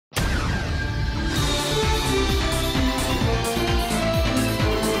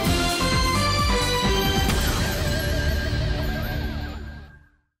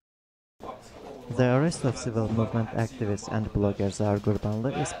The arrest of civil movement activist and blogger Zaur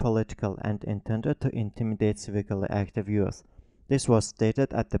Gurbanli is political and intended to intimidate civically active youth. This was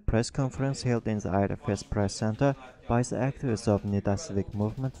stated at the press conference held in the IRFS Press Center by the activists of NIDA civic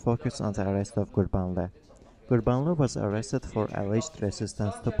movement focused on the arrest of Gurbanli. Gurbanli was arrested for alleged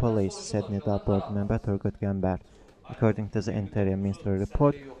resistance to police, said NİDA Board member Turgut Gambar. According to the Interior Ministry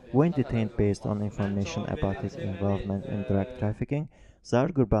report, when detained based on information about his involvement in drug trafficking,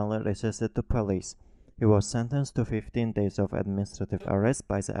 Zaur Gurbanli resisted to police. He was sentenced to 15 days of administrative arrest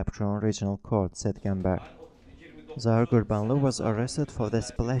by the Absheron Regional Court, said Gambar. Zaur Gurbanli was arrested for the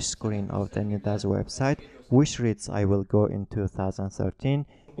splash screen of the NIDA's website, which reads, "I will go in 2013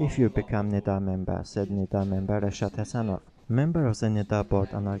 if you become NIDA member," said NIDA member Rashad Hasanov. Member of the NIDA Board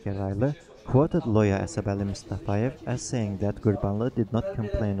Anar Gerayli quoted lawyer Asabali Mustafayev as saying that Gurbanli did not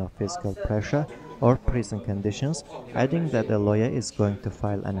complain of physical pressure or prison conditions, adding that the lawyer is going to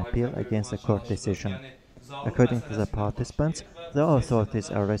file an appeal against the court decision. According to the participants, the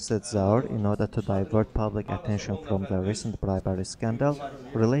authorities arrested Zaur in order to divert public attention from the recent bribery scandal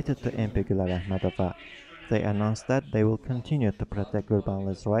related to MP Güler Ahmedova. They announced that they will continue to protect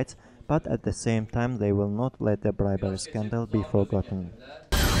Gurbanli's rights, but at the same time they will not let the bribery scandal be forgotten.